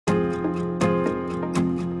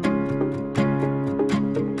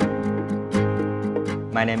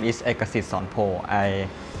My name is Ekasit Sonpho. I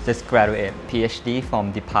just graduated PhD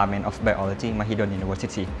from Department of Biology, Mahidol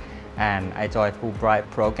University. And I joined Fulbright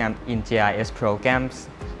Program in GIS programs.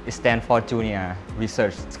 It stands for Junior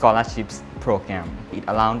Research Scholarships Program. It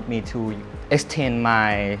allowed me to extend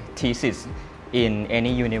my thesis in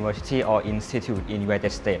any university or institute in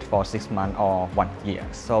United States for 6 months or 1 year.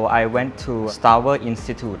 So I went to Stowers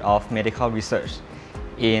Institute of Medical Research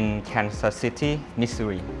in Kansas City,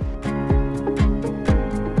 Missouri.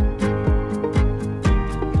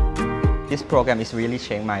 This program is really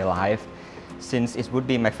changed my life since it would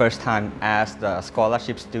be my first time as the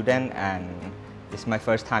scholarship student, and it's my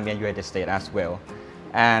first time in United States as well.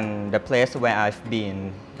 And the place where I've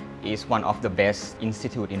been is one of the best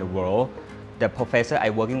institutes in the world. The professor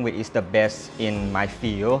I'm working with is the best in my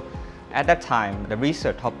field. At that time, the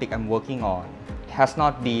research topic I'm working on has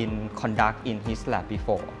not been conducted in his lab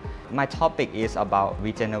before. My topic is about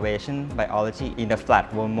regeneration biology in the flat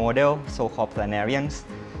world model, so-called planarians.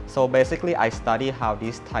 So basically, I study how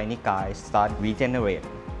these tiny guys start regenerate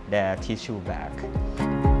their tissue back.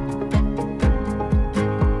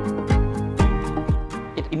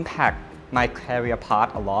 It impacts my career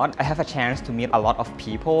path a lot. I have a chance to meet a lot of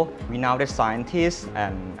people, renowned scientists,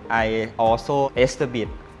 and I also establish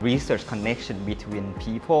research connection between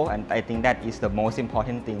people, and I think that is the most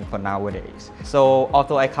important thing for nowadays. So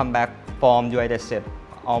although I come back from United States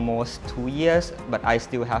almost 2 years, but I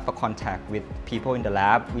still have a contact with people in the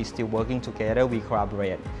lab. We're still working together, we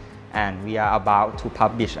collaborate, and we are about to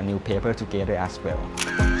publish a new paper together as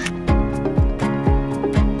well.